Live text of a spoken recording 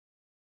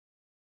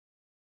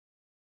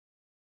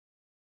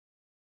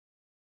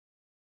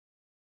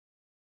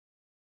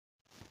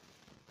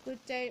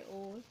Good day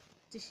all,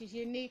 this is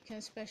Unique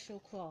and Special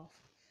Craft.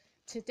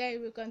 Today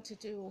we're going to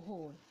do a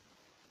haul.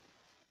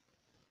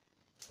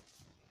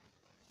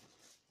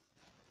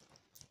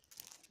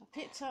 I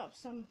picked up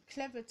some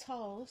clever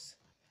tiles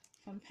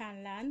from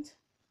Poundland.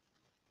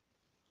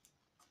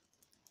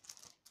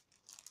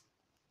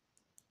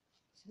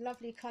 It's a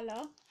lovely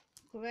colour,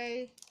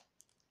 grey,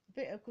 a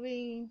bit of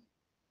green,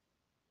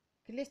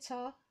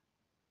 glitter.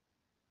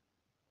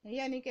 And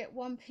you only get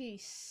one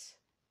piece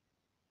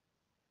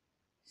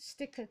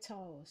sticker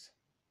tiles.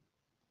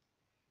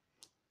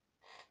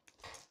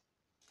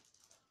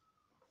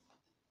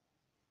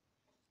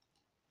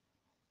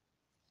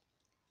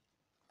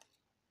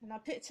 And I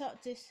picked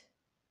up this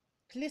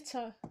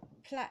glitter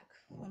plaque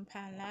from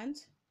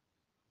Poundland.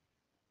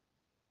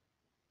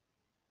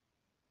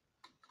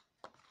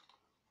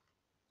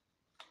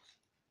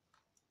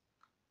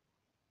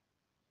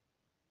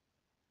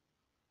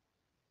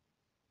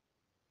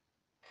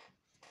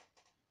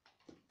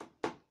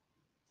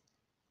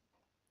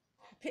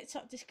 I picked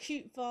up this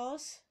cute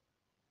vase.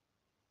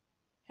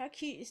 How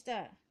cute is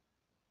that?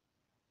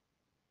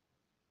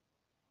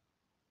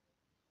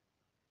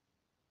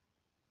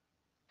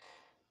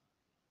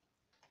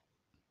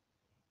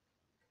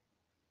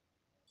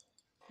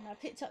 And I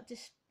picked up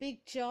this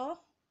big jar.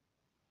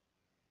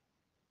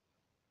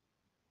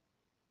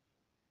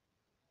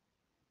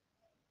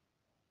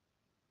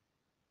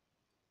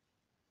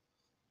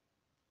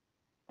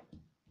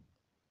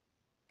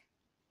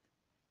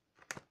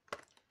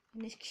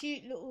 And these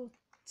cute little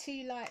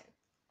tea light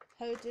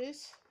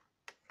holders.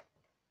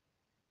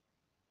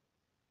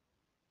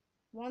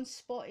 One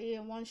spotty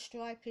and one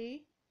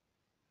stripy.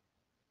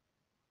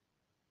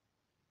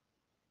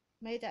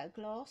 Made out of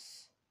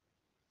glass.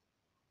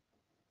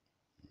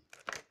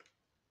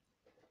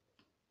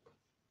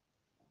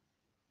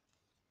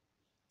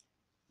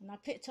 And I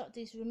picked up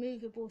these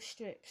removable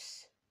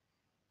strips.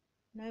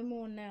 No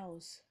more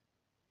nails.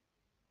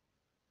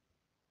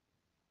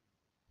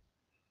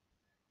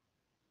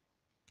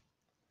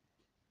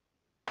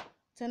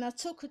 Then I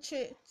took a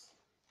trip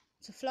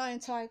to Flying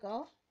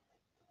Tiger.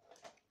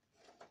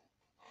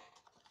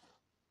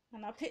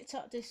 And I picked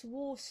up this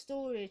wall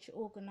storage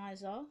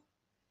organiser,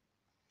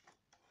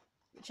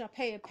 which I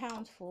pay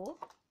 £1 for.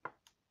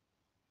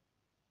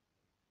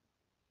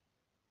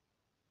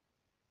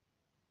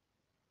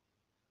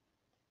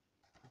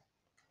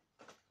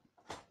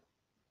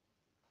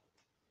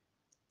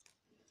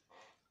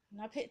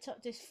 And I picked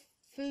up this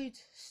food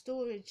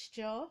storage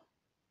jar,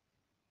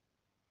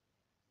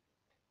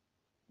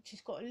 which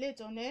has got a lid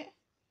on it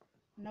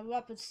and a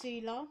rubber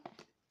sealer.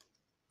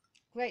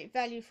 Great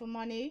value for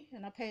money,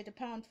 and I paid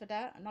 £1 for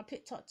that. And I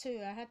picked up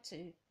two, I had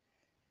to,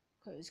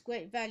 because it was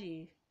great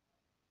value.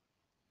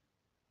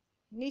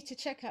 You need to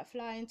check out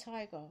Flying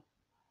Tiger.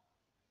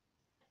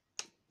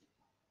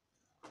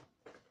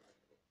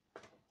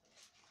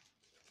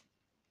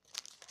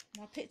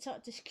 And I picked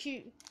up this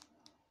cute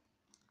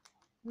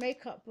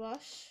makeup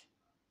brush.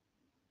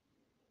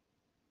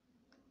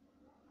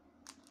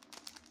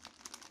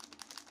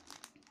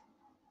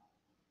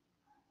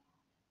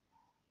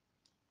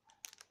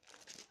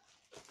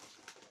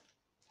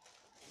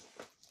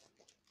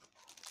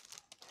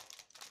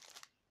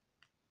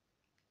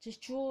 This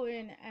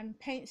drawing and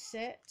paint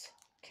set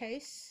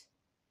case.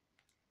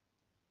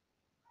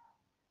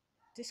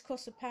 This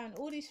costs £1.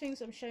 All these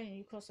things I'm showing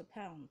you cost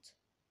 £1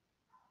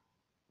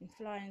 in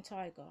Flying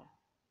Tiger.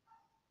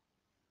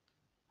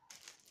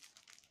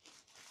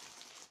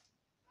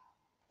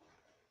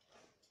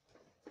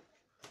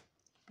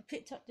 I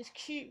picked up this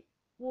cute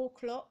wall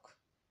clock.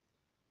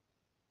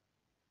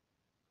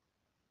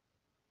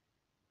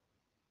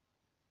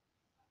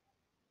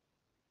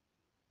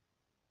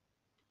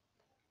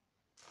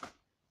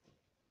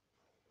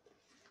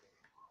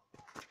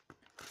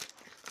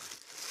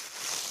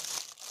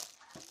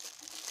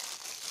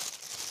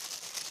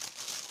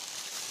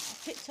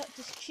 I picked up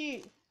this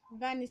cute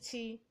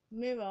vanity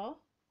mirror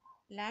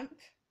lamp,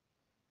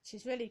 which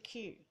is really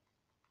cute.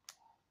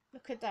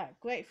 Look at that,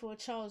 great for a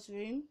child's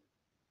room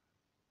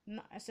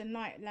as a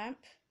night lamp.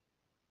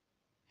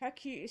 How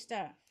cute is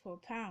that for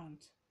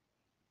 £1?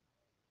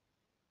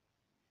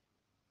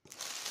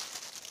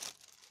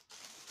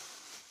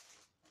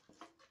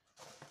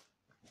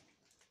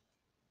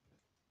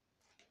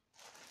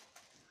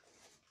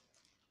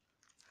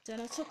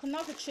 Then I took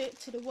another trip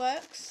to the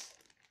works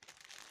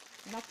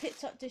and I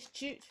picked up this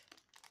jute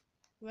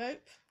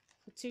rope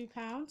for £2.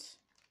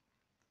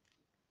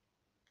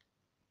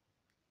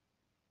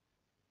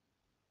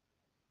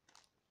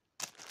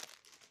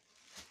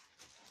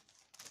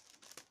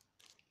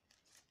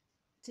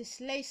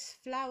 This lace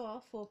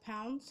flower for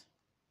 £1.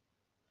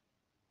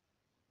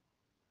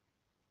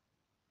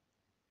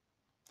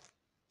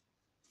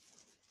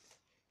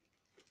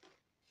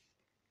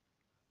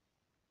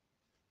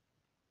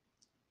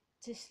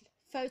 This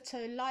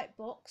photo light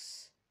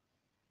box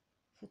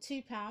for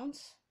 £2.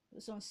 It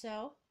was on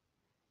sale.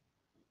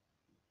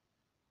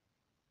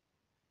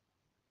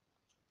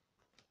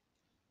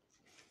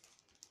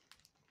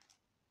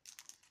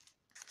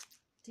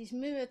 These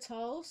mirror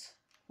tiles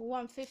for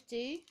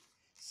 150,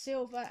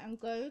 silver and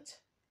gold.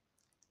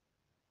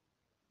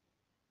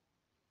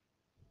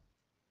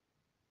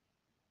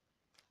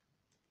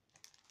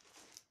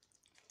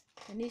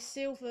 And these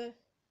silver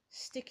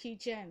sticky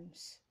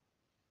gems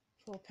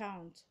for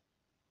 £1.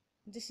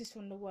 This is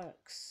from the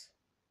works.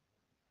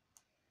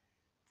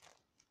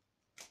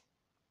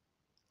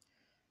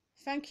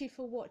 Thank you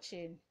for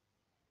watching.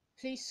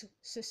 Please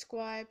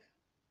subscribe,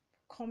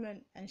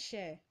 comment and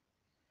share.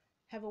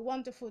 Have a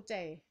wonderful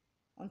day.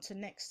 Until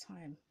next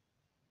time.